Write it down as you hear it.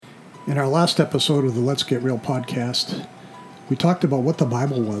In our last episode of the Let's Get Real podcast, we talked about what the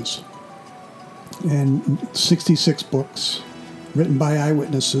Bible was. And 66 books written by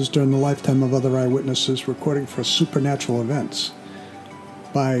eyewitnesses during the lifetime of other eyewitnesses recording for supernatural events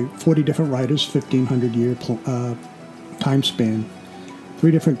by 40 different writers, 1,500-year time span,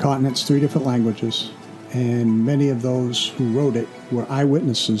 3 different continents, 3 different languages, and many of those who wrote it were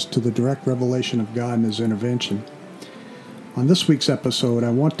eyewitnesses to the direct revelation of God and His intervention. On this week's episode, I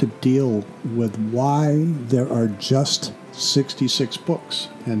want to deal with why there are just 66 books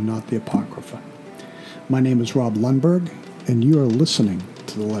and not the Apocrypha. My name is Rob Lundberg, and you are listening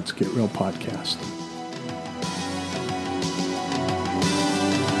to the Let's Get Real podcast.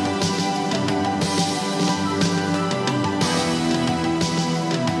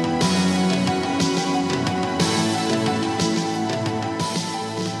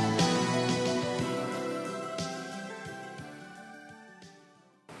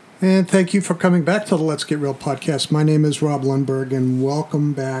 And thank you for coming back to the Let's Get Real podcast. My name is Rob Lundberg, and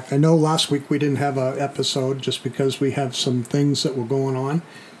welcome back. I know last week we didn't have an episode just because we have some things that were going on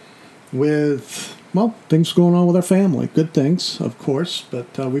with, things going on with our family. Good things, of course,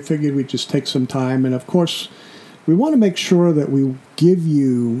 but we figured we'd just take some time. And, of course, we want to make sure that we give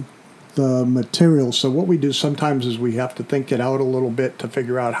you the material. So what we do sometimes is we have to think it out a little bit to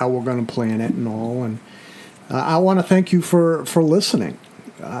figure out how we're going to plan it and all. And I want to thank you for listening.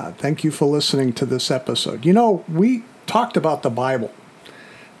 Thank you for listening to this episode. You know, we talked about the Bible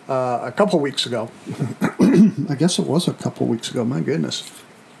a couple weeks ago. I guess it was a couple weeks ago. My goodness.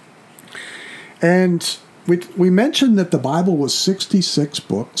 And we mentioned that the Bible was 66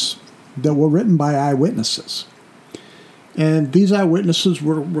 books that were written by eyewitnesses. And these eyewitnesses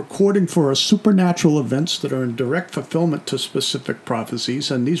were recording for supernatural events that are in direct fulfillment to specific prophecies.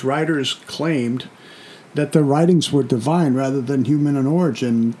 And these writers claimed that their writings were divine rather than human in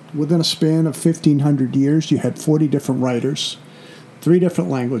origin. Within a span of 1,500 years, you had 40 different writers, 3 different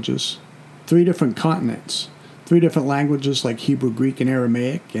languages, 3 different continents, 3 different languages like Hebrew, Greek, and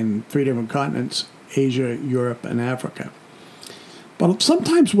Aramaic, and 3 different continents, Asia, Europe, and Africa. But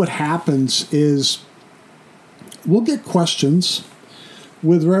sometimes what happens is we'll get questions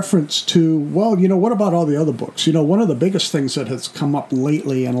with reference to, what about all the other books? You know, one of the biggest things that has come up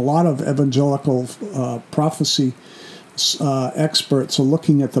lately, and a lot of evangelical prophecy experts are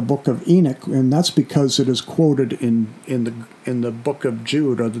looking at the book of Enoch, and that's because it is quoted in the book of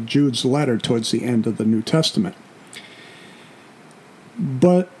Jude, or the Jude's letter towards the end of the New Testament.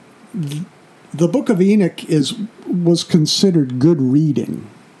 But the book of Enoch was considered good reading.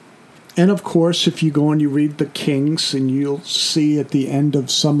 And of course, if you go and you read the Kings, and you'll see at the end of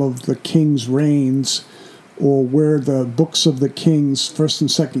some of the Kings' reigns, or where the books of the Kings, 1st and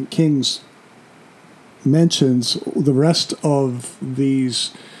 2nd Kings, mentions the rest of the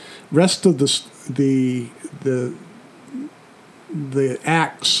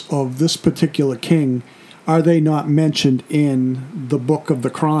acts of this particular king, are they not mentioned in the book of the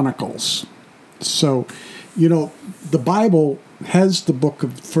Chronicles? So, the Bible has the book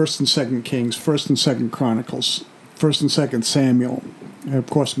of 1st and 2nd Kings, 1st and 2nd Chronicles, 1st and 2nd Samuel, and of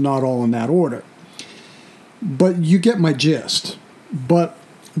course not all in that order. But you get my gist. But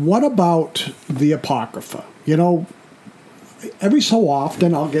what about the Apocrypha? Every so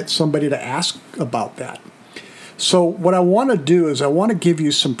often I'll get somebody to ask about that. So what I want to do is I want to give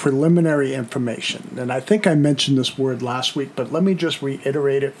you some preliminary information. And I think I mentioned this word last week, but let me just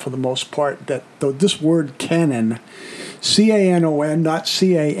reiterate it for the most part, that this word canon, C-A-N-O-N, not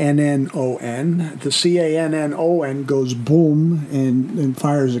C-A-N-N-O-N. The C-A-N-N-O-N goes boom and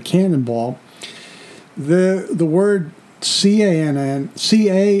fires a cannonball. The word C-A-N-N-O-N,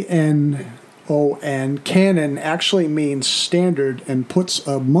 canon, actually means standard and puts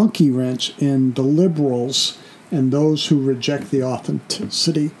a monkey wrench in the liberals and those who reject the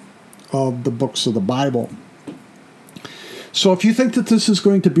authenticity of the books of the Bible. So if you think that this is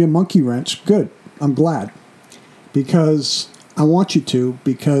going to be a monkey wrench, good. I'm glad. Because I want you to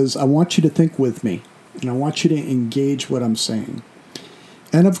think with me, and I want you to engage what I'm saying.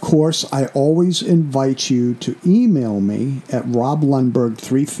 And of course, I always invite you to email me at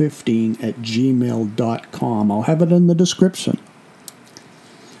roblundberg315@gmail.com. I'll have it in the description.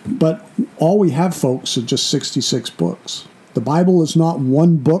 But all we have, folks, are just 66 books. The Bible is not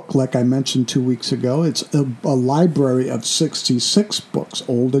one book, like I mentioned 2 weeks ago. It's a library of 66 books,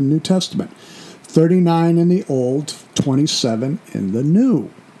 Old and New Testament. 39 in the Old, 27 in the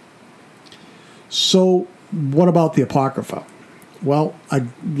New. So what about the Apocrypha? Well, I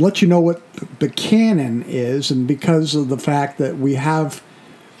let you know what the canon is, and because of the fact that we have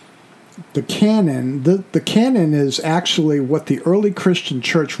the canon, the canon is actually what the early Christian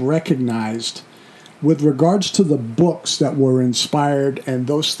church recognized with regards to the books that were inspired and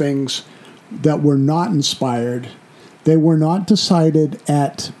those things that were not inspired. They were not decided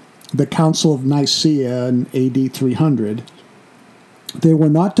at the Council of Nicaea in AD 300. They were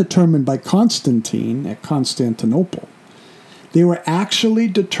not determined by Constantine at Constantinople. They were actually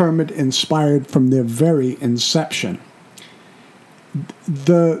determined, inspired from their very inception.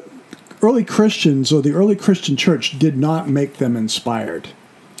 The early Christians or the early Christian church did not make them inspired.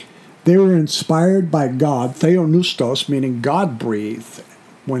 They were inspired by God, theopneustos, meaning God breathed,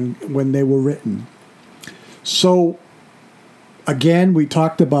 when they were written. So, again, we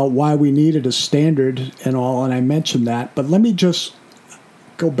talked about why we needed a standard and all, and I mentioned that, but let me just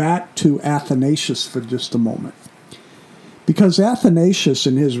go back to Athanasius for just a moment. Because Athanasius,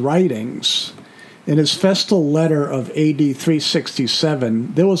 in his writings, in his festal letter of AD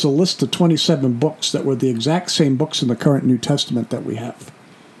 367, there was a list of 27 books that were the exact same books in the current New Testament that we have.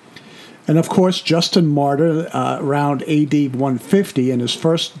 And of course, Justin Martyr, around AD 150, in his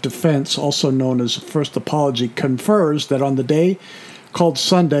first defense, also known as First Apology, confers that on the day called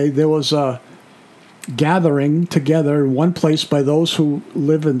Sunday, there was a gathering together in one place by those who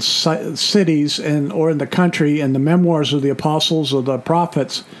live in cities or in the country, and the memoirs of the apostles or the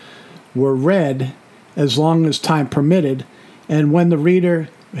prophets were read as long as time permitted. And when the reader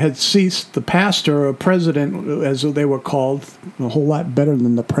had ceased, the pastor or president, as they were called, a whole lot better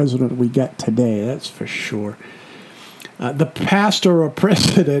than the president we get today, that's for sure. The pastor or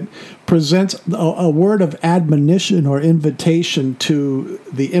president presents a word of admonition or invitation to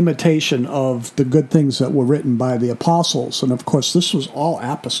the imitation of the good things that were written by the apostles. And of course, this was all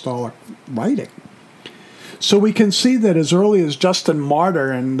apostolic writing. So we can see that as early as Justin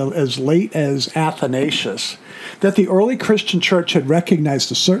Martyr and as late as Athanasius, that the early Christian church had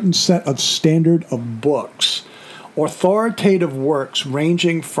recognized a certain set of standard of books, authoritative works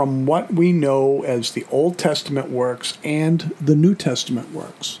ranging from what we know as the Old Testament works and the New Testament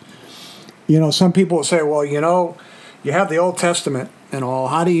works. You know, some people will say, well, you know, you have the Old Testament and all.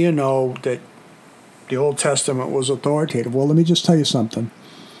 How do you know that the Old Testament was authoritative? Well, let me just tell you something.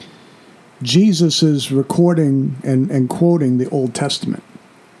 Jesus is recording and quoting the Old Testament.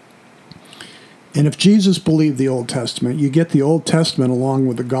 And if Jesus believed the Old Testament, you get the Old Testament along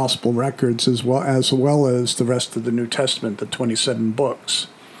with the gospel records as well as the rest of the New Testament, the 27 books.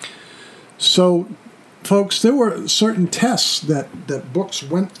 So, folks, there were certain tests that books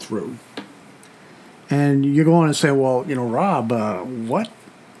went through. And you're going to say, well, you know, Rob, what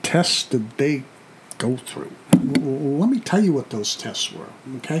tests did they go through? Well, let me tell you what those tests were,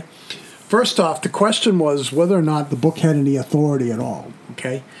 okay? First off, the question was whether or not the book had any authority at all,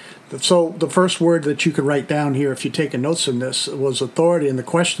 okay? So the first word that you could write down here if you're taking notes on this was authority, and the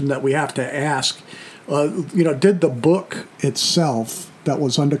question that we have to ask, did the book itself that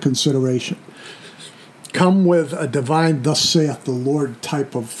was under consideration come with a divine thus saith the Lord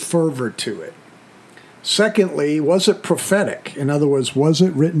type of fervor to it? Secondly, was it prophetic? In other words, was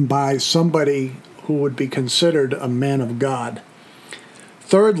it written by somebody who would be considered a man of God?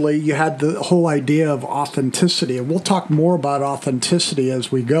 Thirdly, you had the whole idea of authenticity, and we'll talk more about authenticity as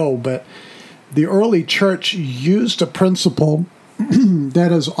we go, but the early church used a principle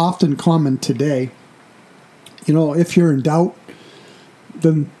that is often common today. You know, if you're in doubt,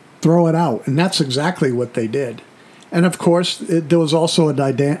 then throw it out, and that's exactly what they did. And of course, there was also a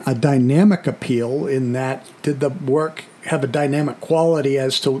dynamic appeal in that, did the work have a dynamic quality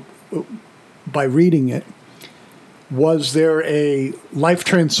as to, by reading it, was there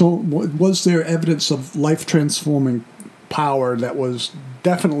evidence of life-transforming power that was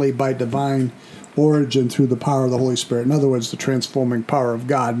definitely by divine origin through the power of the Holy Spirit? In other words, the transforming power of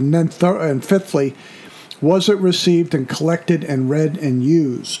God. And then and fifthly, was it received and collected and read and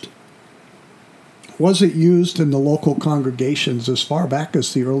used? Was it used in the local congregations as far back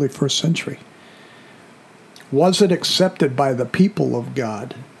as the early first century? Was it accepted by the people of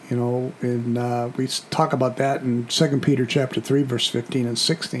God? You know, and we talk about that in 2 Peter chapter 3, verse 15 and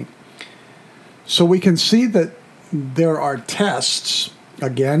 16. So we can see that there are tests.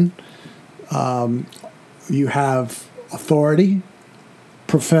 Again, you have authority,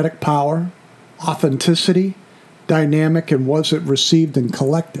 prophetic power, authenticity, dynamic, and was it received and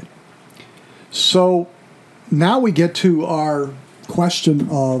collected? So now we get to our question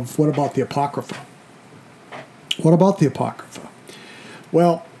of what about the Apocrypha? What about the Apocrypha?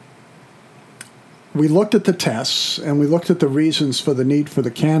 Well, we looked at the tests, and we looked at the reasons for the need for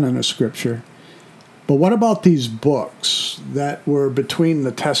the canon of Scripture. But what about these books that were between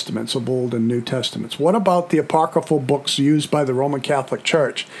the Testaments of Old and New Testaments? What about the apocryphal books used by the Roman Catholic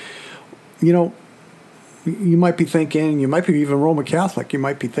Church? you know, you might be thinking, you might be even Roman Catholic, you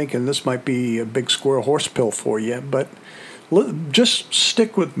might be thinking this might be a big square horse pill for you, but just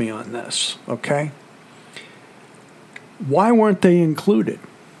stick with me on this, okay? Why weren't they included?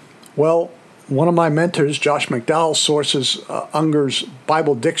 Well, one of my mentors, Josh McDowell, sources Unger's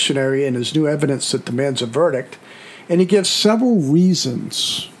Bible Dictionary and his New Evidence That Demands a Verdict, and he gives several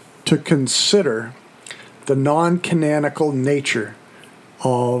reasons to consider the non-canonical nature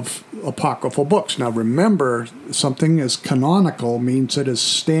of apocryphal books. Now remember, something is canonical means it is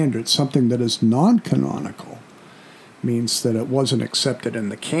standard. Something that is non-canonical means that it wasn't accepted in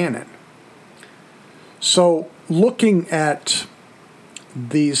the canon. So looking at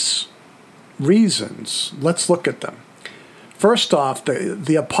these reasons, let's look at them. First off,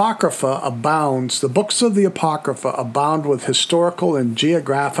 the Apocrypha abounds, the books of the Apocrypha abound with historical and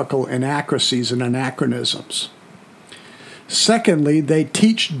geographical inaccuracies and anachronisms. Secondly, they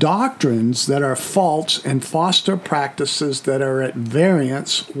teach doctrines that are false and foster practices that are at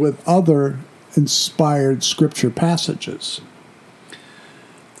variance with other inspired scripture passages.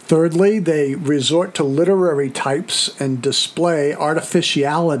 Thirdly, they resort to literary types and display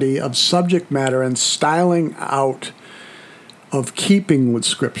artificiality of subject matter and styling out of keeping with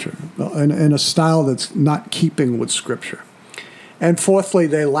Scripture, in a style that's not keeping with Scripture. And fourthly,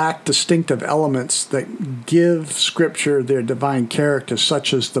 they lack distinctive elements that give Scripture their divine character,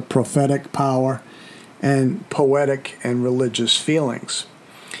 such as the prophetic power and poetic and religious feelings.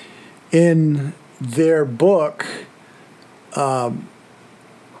 In their book,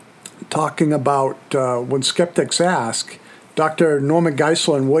 talking about When Skeptics Ask, Dr. Norman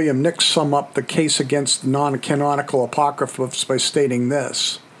Geisler and William Nix sum up the case against non-canonical apocryphas by stating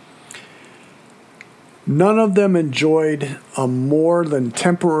this: none of them enjoyed a more than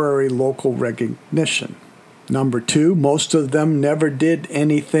temporary local recognition. Number two, most of them never did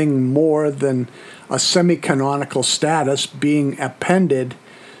anything more than a semi-canonical status, being appended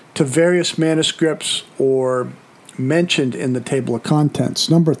to various manuscripts or mentioned in the table of contents.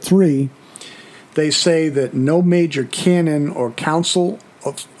 Number three, they say that no major canon or council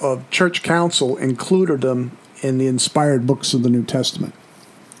of church council included them in the inspired books of the New Testament.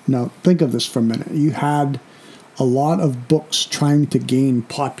 Now, think of this for a minute. You had a lot of books trying to gain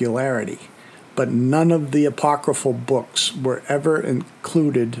popularity, but none of the apocryphal books were ever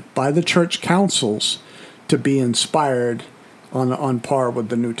included by the church councils to be inspired on par with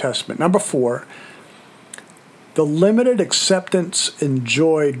the New Testament. Number four, the limited acceptance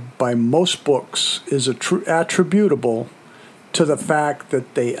enjoyed by most books is attributable to the fact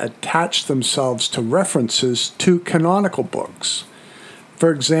that they attach themselves to references to canonical books. For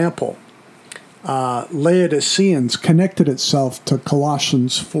example, Laodiceans connected itself to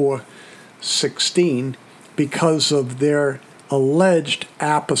Colossians 4:16 because of their alleged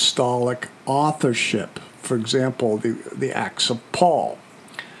apostolic authorship. For example, the Acts of Paul.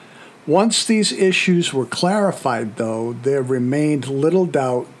 Once these issues were clarified, though, there remained little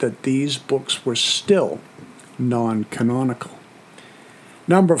doubt that these books were still non-canonical.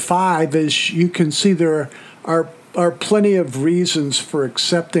 Number five is, you can see there are plenty of reasons for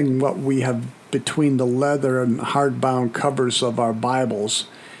accepting what we have between the leather and hardbound covers of our Bibles,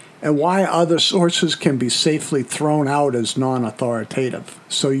 and why other sources can be safely thrown out as non-authoritative.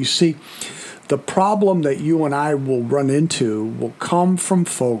 So you see, the problem that you and I will run into will come from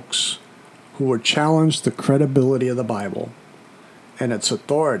folks who will challenge the credibility of the Bible and its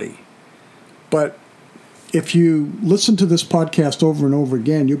authority. But if you listen to this podcast over and over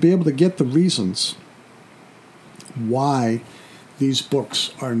again, you'll be able to get the reasons why these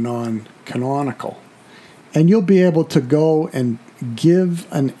books are non-canonical. And you'll be able to go and give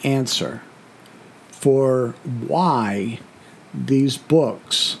an answer for why these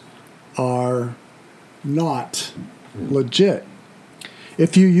books are not legit.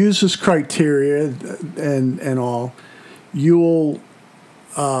 If you use this criteria and all, you're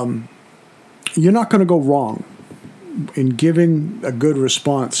not going to go wrong in giving a good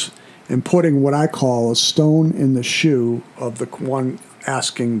response and putting what I call a stone in the shoe of the one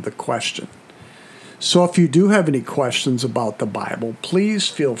asking the question. So if you do have any questions about the Bible, please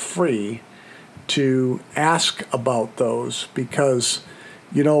feel free to ask about those, because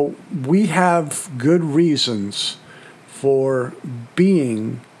we have good reasons for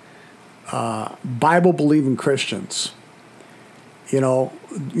being Bible-believing Christians.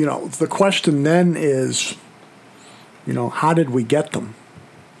 The question then is, how did we get them?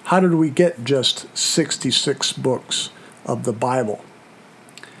 How did we get just 66 books of the Bible?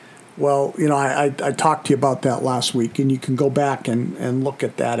 Well, I talked to you about that last week, and you can go back and look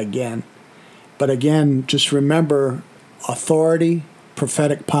at that again. But again, just remember, authority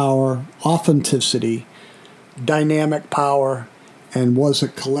prophetic power, authenticity, dynamic power, and was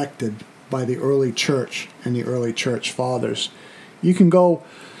it collected by the early church and the early church fathers? You can go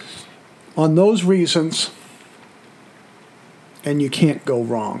on those reasons, and you can't go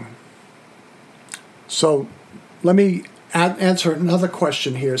wrong. So let me answer another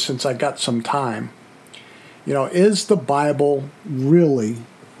question here since I got some time. Is the Bible really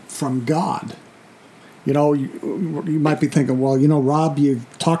from God? You might be thinking, well, Rob,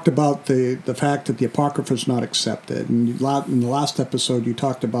 you've talked about the fact that the Apocrypha is not accepted. And in the last episode, you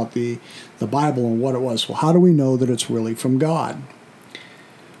talked about the Bible and what it was. Well, how do we know that it's really from God?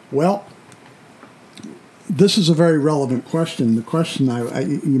 Well, this is a very relevant question. The question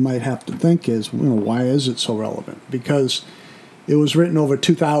you might have to think is, why is it so relevant? Because it was written over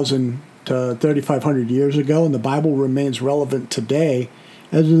 2,000 to 3,500 years ago, and the Bible remains relevant today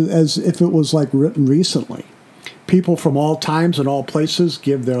as if it was written recently. People from all times and all places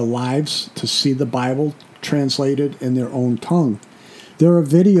give their lives to see the Bible translated in their own tongue. There are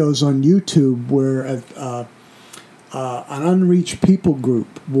videos on YouTube where an unreached people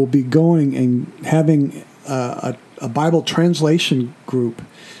group will be going and having a Bible translation group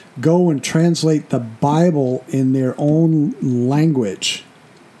go and translate the Bible in their own language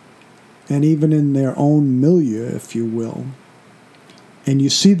and even in their own milieu, if you will. And you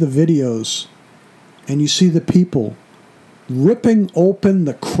see the videos, and you see the people ripping open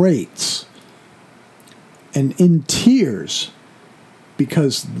the crates and in tears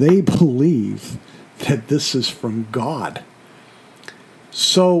because they believe that this is from God.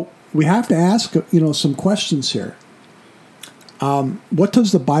 So we have to ask, some questions here. What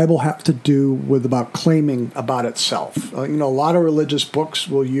does the Bible have to do with about claiming about itself? A lot of religious books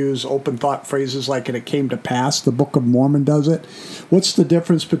will use open thought phrases like "and it came to pass." The Book of Mormon does it. What's the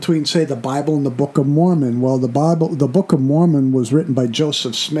difference between, say, the Bible and the Book of Mormon? Well, the Book of Mormon was written by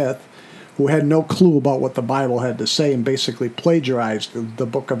Joseph Smith, who had no clue about what the Bible had to say and basically plagiarized the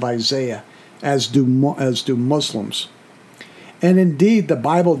book of Isaiah, as do Muslims. And indeed, the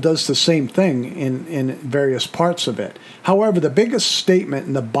Bible does the same thing in various parts of it. However, the biggest statement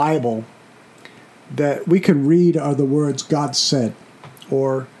in the Bible that we can read are the words "God said,"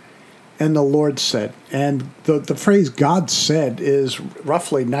 and "the Lord said." And the phrase "God said" is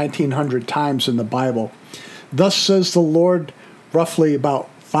roughly 1,900 times in the Bible. "Thus says the Lord" roughly about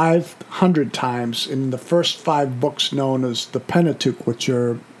 500 times in the first 5 books known as the Pentateuch, which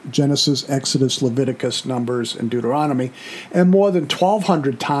are Genesis, Exodus, Leviticus, Numbers, and Deuteronomy, and more than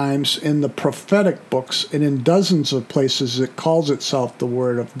 1,200 times in the prophetic books, and in dozens of places it calls itself the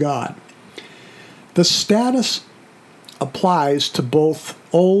Word of God. The status applies to both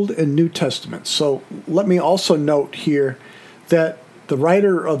Old and New Testaments. So let me also note here that the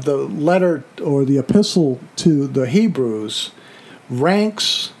writer of the letter or the epistle to the Hebrews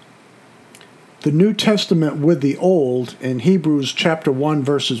ranks the New Testament with the Old in Hebrews chapter 1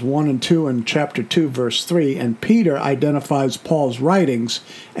 verses 1 and 2 and chapter 2 verse 3, and Peter identifies Paul's writings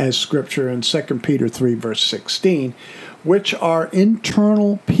as Scripture in 2 Peter 3 verse 16, which are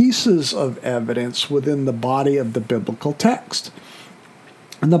internal pieces of evidence within the body of the biblical text.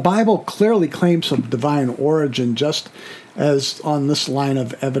 And the Bible clearly claims of divine origin just as on this line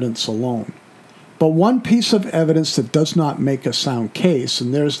of evidence alone. But one piece of evidence that does not make a sound case,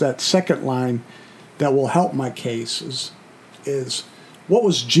 and there's that second line that will help my case, is what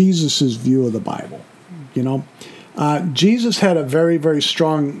was Jesus' view of the Bible? Jesus had a very, very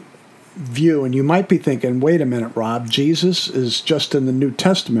strong view, and you might be thinking, wait a minute, Rob, Jesus is just in the New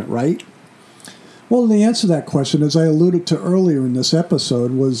Testament, right? Well, the answer to that question, as I alluded to earlier in this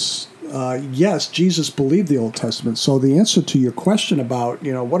episode, was yes, Jesus believed the Old Testament. So the answer to your question about,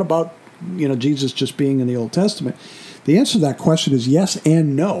 what about Jesus just being in the Old Testament, the answer to that question is yes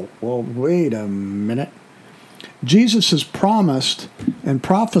and no. Well, wait a minute. Jesus is promised and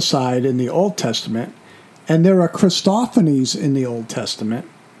prophesied in the Old Testament, and there are Christophanies in the Old Testament,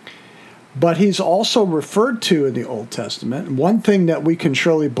 but he's also referred to in the Old Testament. One thing that we can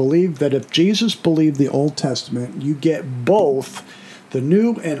surely believe, that if Jesus believed the Old Testament, you get both the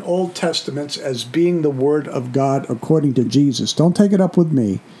New and Old Testaments as being the Word of God according to Jesus. Don't take it up with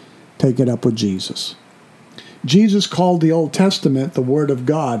me. Take it up with Jesus. Jesus called the Old Testament the Word of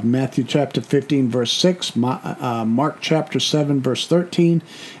God, Matthew chapter 15, verse 6, Mark chapter 7, verse 13,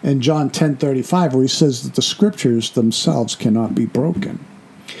 and John 10:35, where he says that the Scriptures themselves cannot be broken.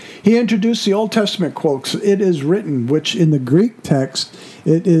 He introduced the Old Testament quotes, "It is written," which in the Greek text,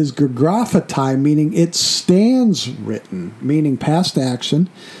 it is graphatai, meaning it stands written, meaning past action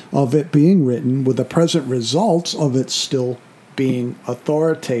of it being written with the present results of it still being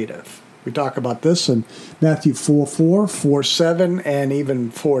authoritative. We talk about this in Matthew 4:4, 4:7, and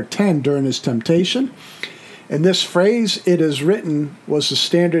even 4:10 during his temptation. And this phrase, "it is written," was the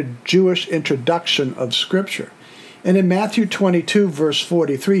standard Jewish introduction of Scripture. And in Matthew 22, verse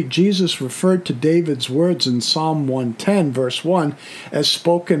 43, Jesus referred to David's words in Psalm 110, verse 1, as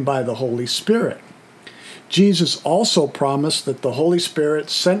spoken by the Holy Spirit. Jesus also promised that the Holy Spirit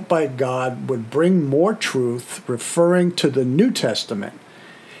sent by God would bring more truth, referring to the New Testament.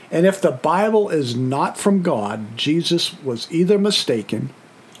 And if the Bible is not from God, Jesus was either mistaken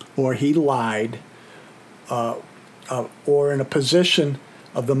or he lied, or in a position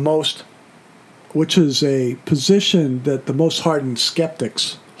of the most, which is a position that the most hardened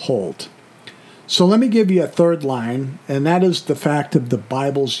skeptics hold. So let me give you a third line, and that is the fact of the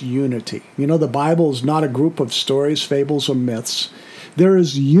Bible's unity. You know, the Bible is not a group of stories, fables, or myths. There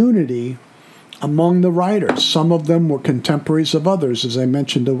is unity among the writers. Some of them were contemporaries of others, as I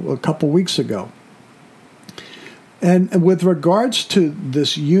mentioned a couple weeks ago. And with regards to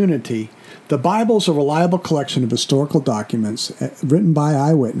this unity, the Bible is a reliable collection of historical documents written by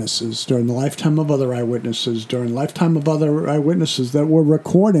eyewitnesses during the lifetime of other eyewitnesses, during the lifetime of other eyewitnesses that were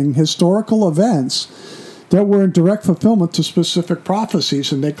recording historical events that were in direct fulfillment to specific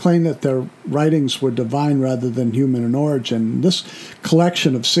prophecies, and they claim that their writings were divine rather than human in origin. This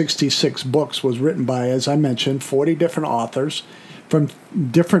collection of 66 books was written by, as I mentioned, 40 different authors from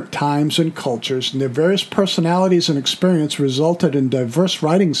different times and cultures, and their various personalities and experience resulted in diverse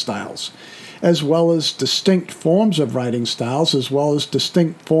writing styles, as well as distinct forms of writing styles, as well as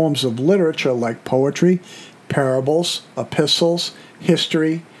distinct forms of literature like poetry, parables, epistles,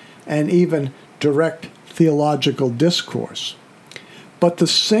 history, and even direct theological discourse. But the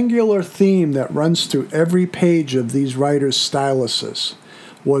singular theme that runs through every page of these writers' styluses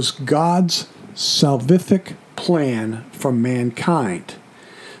was God's salvific plan for mankind.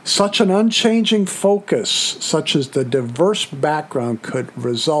 Such an unchanging focus, such as the diverse background, could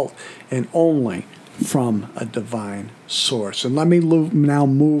result in only from a divine source. And let me now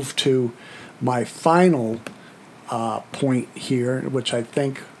move to my final point here, which I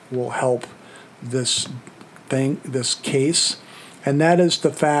think will help this case, and that is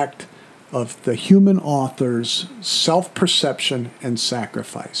the fact of the human author's self-perception and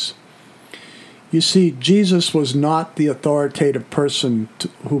sacrifice. You see, Jesus was not the authoritative person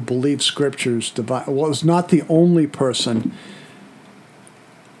who believed Scripture's divine. Was not the only person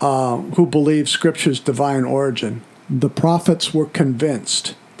who believed Scripture's divine origin. The prophets were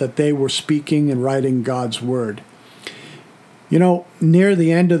convinced that they were speaking and writing God's word. You know, near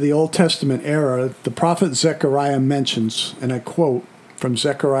the end of the Old Testament era, the prophet Zechariah mentions, and I quote from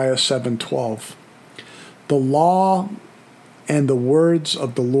Zechariah 7:12, "The law and the words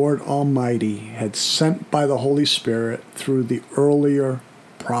of the Lord Almighty had sent by the Holy Spirit through the earlier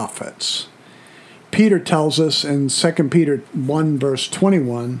prophets." Peter tells us in 2 Peter 1 verse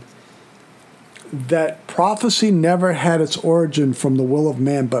 21 that prophecy never had its origin from the will of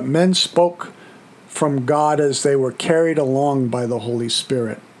man, but men spoke from God as they were carried along by the Holy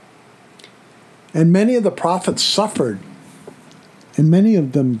Spirit. And many of the prophets suffered, and many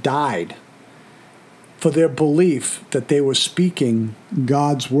of them died for their belief that they were speaking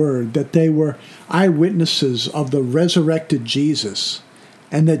God's word, that they were eyewitnesses of the resurrected Jesus,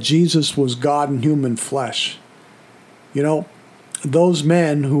 and that Jesus was God in human flesh. You know, those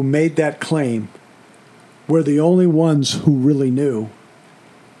men who made that claim were the only ones who really knew,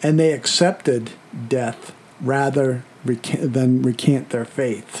 and they accepted death rather than recant their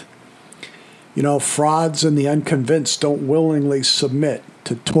faith. You know, frauds and the unconvinced don't willingly submit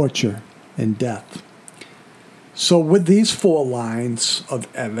to torture and death. So with these 4 lines of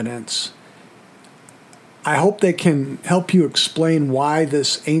evidence, I hope they can help you explain why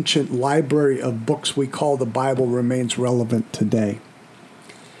this ancient library of books we call the Bible remains relevant today.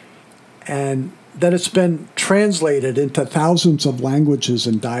 And that it's been translated into thousands of languages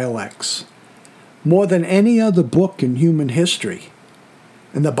and dialects, more than any other book in human history.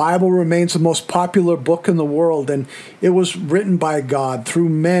 And the Bible remains the most popular book in the world, and it was written by God through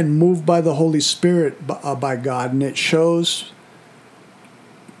men moved by the Holy Spirit by God, and it shows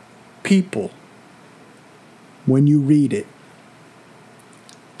people, when you read it,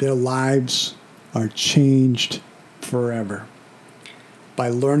 their lives are changed forever by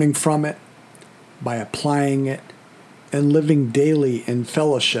learning from it, by applying it, and living daily in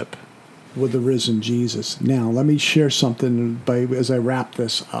fellowship with the risen Jesus. Now, let me share something as I wrap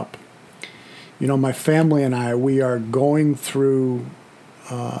this up. You know, my family and I, we are going through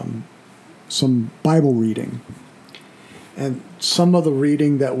some Bible reading. And some of the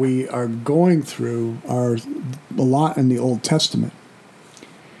reading that we are going through are a lot in the Old Testament.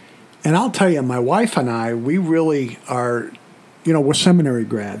 And I'll tell you, my wife and I, we really are, we're seminary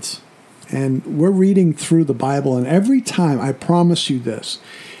grads. And we're reading through the Bible. And every time, I promise you this,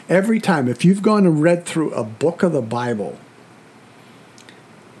 every time, if you've gone and read through a book of the Bible,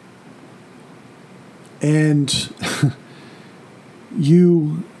 and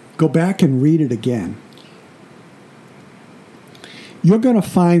you go back and read it again, you're going to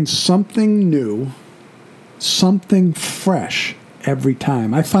find something new, something fresh every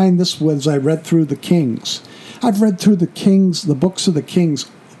time. I find this as I read through the Kings. I've read through the books of the Kings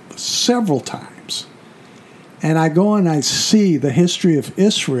several times. And I go and I see the history of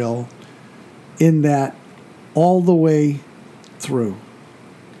Israel in that all the way through.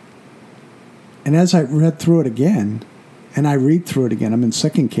 And as I read through it again, and I read through it again, I'm in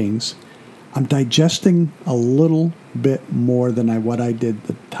 2 Kings, I'm digesting a little bit more than what I did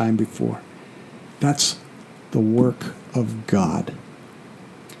the time before. That's the work of God.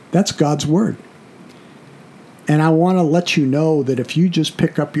 That's God's Word. And I want to let you know that if you just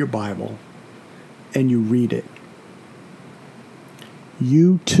pick up your Bible and you read it,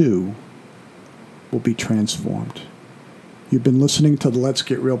 you too will be transformed. You've been listening to the Let's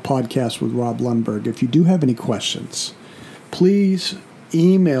Get Real podcast with Rob Lundberg. If you do have any questions, please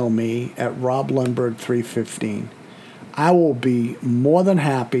email me at roblundberg315. I will be more than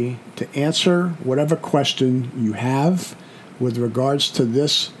happy to answer whatever question you have with regards to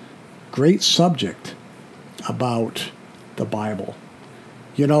this great subject about the Bible.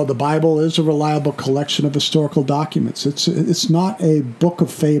 The Bible is a reliable collection of historical documents. It's not a book of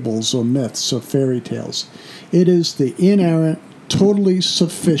fables or myths or fairy tales. It is the inerrant, totally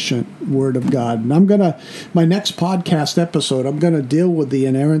sufficient Word of God. And my next podcast episode, I'm going to deal with the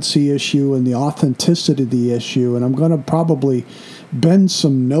inerrancy issue and the authenticity of the issue, and I'm going to probably bend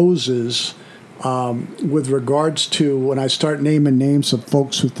some noses with regards to when I start naming names of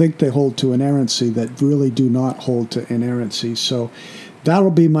folks who think they hold to inerrancy that really do not hold to inerrancy. So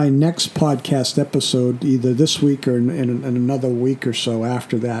that'll be my next podcast episode, either this week or in another week or so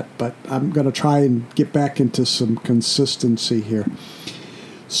after that. But I'm going to try and get back into some consistency here.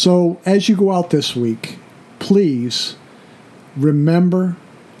 So as you go out this week, please remember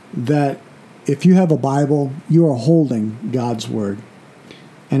that if you have a Bible, you are holding God's Word.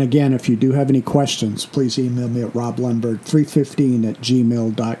 And again, if you do have any questions, please email me at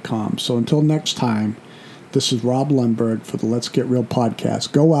roblundberg315@gmail.com. So until next time, this is Rob Lundberg for the Let's Get Real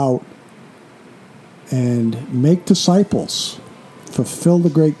podcast. Go out and make disciples. Fulfill the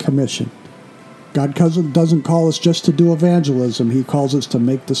Great Commission. God doesn't call us just to do evangelism. He calls us to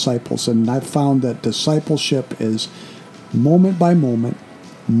make disciples. And I've found that discipleship is moment by moment,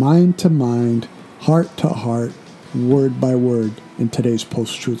 mind to mind, heart to heart, word by word in today's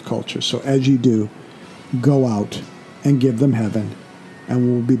post-truth culture. So as you do, go out and give them heaven. And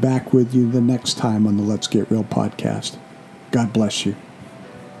we'll be back with you the next time on the Let's Get Real podcast. God bless you.